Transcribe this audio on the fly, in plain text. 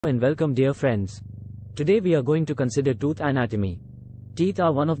And welcome, dear friends. Today we are going to consider tooth anatomy. Teeth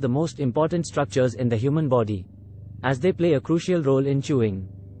are one of the most important structures in the human body, as they play a crucial role in chewing,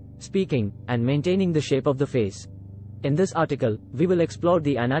 speaking, and maintaining the shape of the face. In this article, we will explore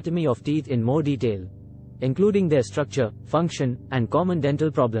the anatomy of teeth in more detail, including their structure, function, and common dental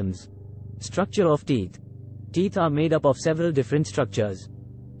problems. Structure of teeth. Teeth are made up of several different structures,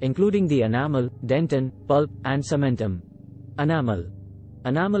 including the enamel, dentin, pulp, and cementum. Enamel.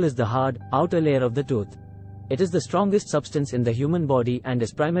 Enamel is the hard, outer layer of the tooth. It is the strongest substance in the human body and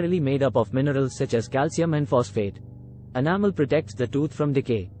is primarily made up of minerals such as calcium and phosphate. Enamel protects the tooth from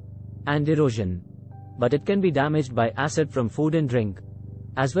decay and erosion, but it can be damaged by acid from food and drink,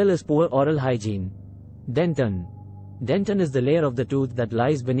 as well as poor oral hygiene. Dentin. Dentin is the layer of the tooth that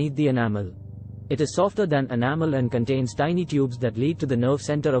lies beneath the enamel. It is softer than enamel and contains tiny tubes that lead to the nerve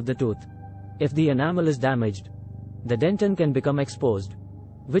center of the tooth. If the enamel is damaged, the dentin can become exposed,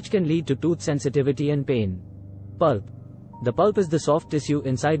 which can lead to tooth sensitivity and pain. Pulp. The pulp is the soft tissue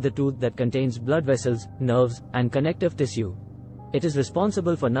inside the tooth that contains blood vessels, nerves, and connective tissue. It is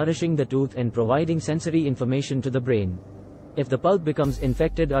responsible for nourishing the tooth and providing sensory information to the brain. If the pulp becomes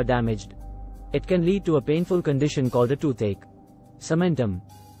infected or damaged, it can lead to a painful condition called a toothache. Cementum.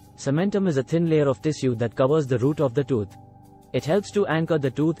 Cementum is a thin layer of tissue that covers the root of the tooth. It helps to anchor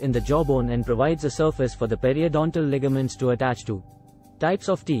the tooth in the jawbone and provides a surface for the periodontal ligaments to attach to. Types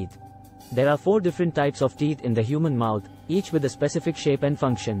of teeth. There are 4 different types of teeth in the human mouth, each with a specific shape and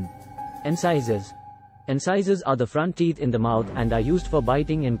function. Incisors. Incisors are the front teeth in the mouth and are used for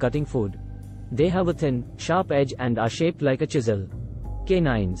biting and cutting food. They have a thin, sharp edge and are shaped like a chisel.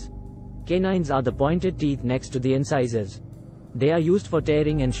 Canines. Canines are the pointed teeth next to the incisors. They are used for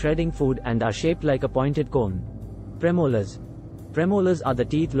tearing and shredding food and are shaped like a pointed cone. Premolars. Premolars are the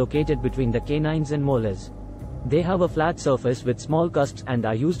teeth located between the canines and molars. They have a flat surface with small cusps and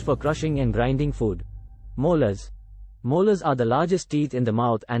are used for crushing and grinding food. Molars. Molars are the largest teeth in the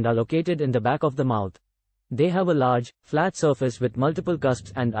mouth and are located in the back of the mouth. They have a large, flat surface with multiple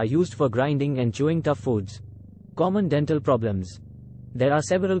cusps and are used for grinding and chewing tough foods. Common dental problems. There are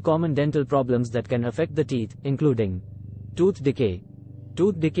several common dental problems that can affect the teeth, including tooth decay.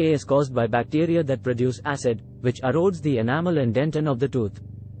 Tooth decay is caused by bacteria that produce acid, which erodes the enamel and dentin of the tooth.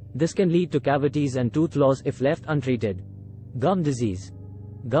 This can lead to cavities and tooth loss if left untreated. Gum disease.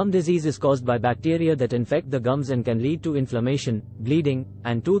 Gum disease is caused by bacteria that infect the gums and can lead to inflammation, bleeding,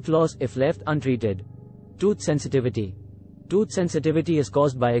 and tooth loss if left untreated. Tooth sensitivity. Tooth sensitivity is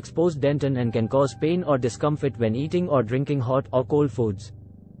caused by exposed dentin and can cause pain or discomfort when eating or drinking hot or cold foods.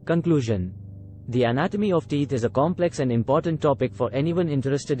 Conclusion. The anatomy of teeth is a complex and important topic for anyone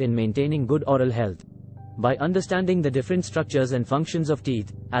interested in maintaining good oral health. By understanding the different structures and functions of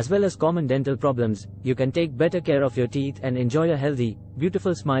teeth, as well as common dental problems, you can take better care of your teeth and enjoy a healthy,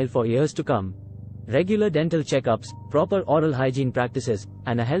 beautiful smile for years to come. Regular dental checkups, proper oral hygiene practices,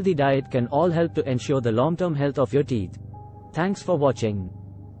 and a healthy diet can all help to ensure the long-term health of your teeth. Thanks for watching.